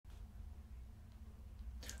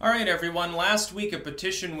All right, everyone. Last week, a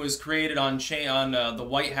petition was created on the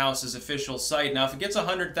White House's official site. Now, if it gets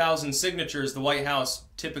 100,000 signatures, the White House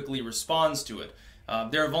typically responds to it.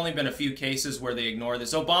 There have only been a few cases where they ignore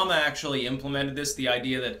this. Obama actually implemented this, the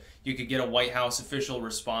idea that you could get a White House official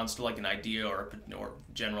response to like an idea or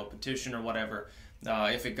general petition or whatever.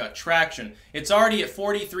 If it got traction. It's already at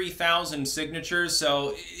 43,000 signatures,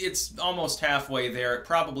 so it's almost halfway there. It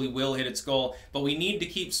probably will hit its goal, but we need to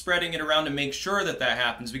keep spreading it around to make sure that that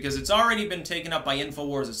happens, because it's already been taken up by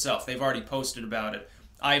Infowars itself. They've already posted about it.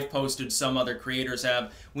 I've posted, some other creators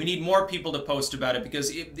have. We need more people to post about it,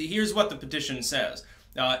 because here's what the petition says.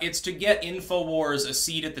 It's to get Infowars a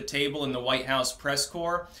seat at the table in the White House press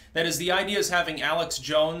corps. That is, the idea is having Alex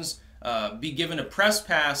Jones be given a press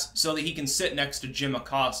pass so that he can sit next to Jim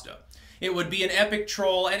Acosta. It would be an epic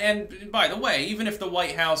troll, and by the way, even if the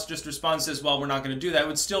White House just responds and says, well, we're not going to do that, it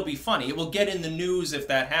would still be funny. It will get in the news if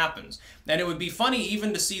that happens. And it would be funny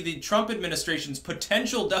even to see the Trump administration's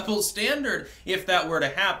potential double standard if that were to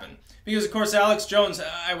happen. Because, of course, Alex Jones,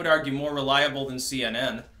 I would argue, more reliable than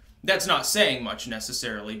CNN. That's not saying much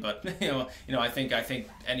necessarily, but I think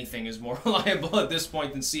anything is more reliable at this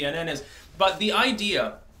point than CNN is. But the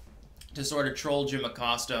idea to sort of troll Jim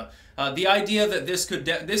Acosta, the idea that this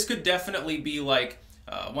could definitely be like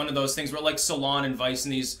one of those things where like Salon and Vice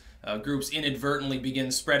and these groups inadvertently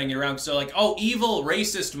begin spreading it around. So like, oh, evil,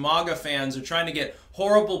 racist MAGA fans are trying to get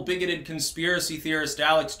horrible, bigoted conspiracy theorist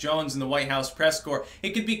Alex Jones in the White House press corps. It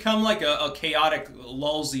could become like a chaotic,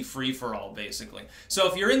 lulzy free-for-all, basically.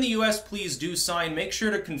 So if you're in the U.S., please do sign. Make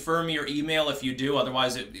sure to confirm your email if you do,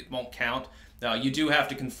 otherwise it won't count. You do have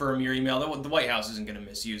to confirm your email. The White House isn't going to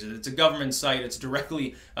misuse it. It's a government site. It's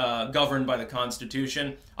directly governed by the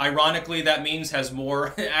Constitution. Ironically, that means has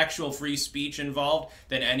more actual free speech involved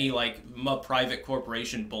than any like private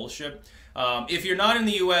corporation bullshit. If you're not in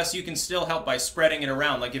the U.S., you can still help by spreading it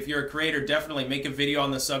around. Like if you're a creator, definitely make a video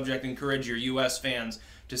on the subject. Encourage your U.S. fans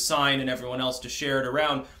to sign and everyone else to share it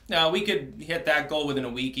around. Now, we could hit that goal within a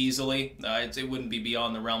week easily. It wouldn't be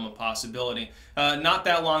beyond the realm of possibility. Not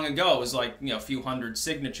that long ago, it was like a few hundred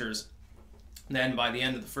signatures. Then by the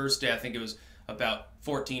end of the first day, I think it was about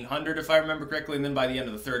 1,400 if I remember correctly, and then by the end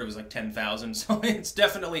of the third it was like 10,000. So it's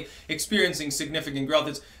definitely experiencing significant growth.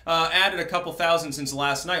 It's added a couple thousand since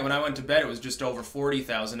last night. When I went to bed it was just over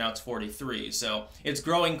 40,000, now it's 43. So it's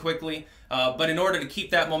growing quickly, but in order to keep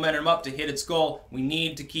that momentum up to hit its goal, we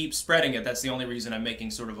need to keep spreading it. That's the only reason I'm making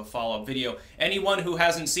sort of a follow-up video. Anyone who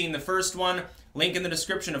hasn't seen the first one, link in the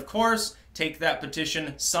description, of course. Take that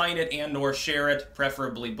petition, sign it and or share it,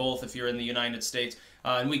 preferably both if you're in the United States.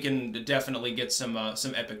 And we can definitely get some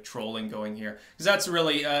epic trolling going here, because that's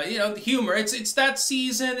really humor. It's that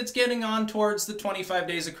season. It's getting on towards the 25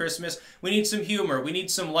 days of Christmas. We need some humor. We need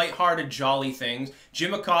some lighthearted, jolly things.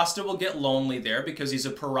 Jim Acosta will get lonely there because he's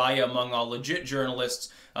a pariah among all legit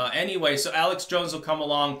journalists. Anyway, so Alex Jones will come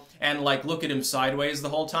along and like look at him sideways the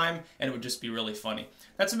whole time, and it would just be really funny.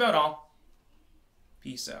 That's about all.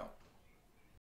 Peace out.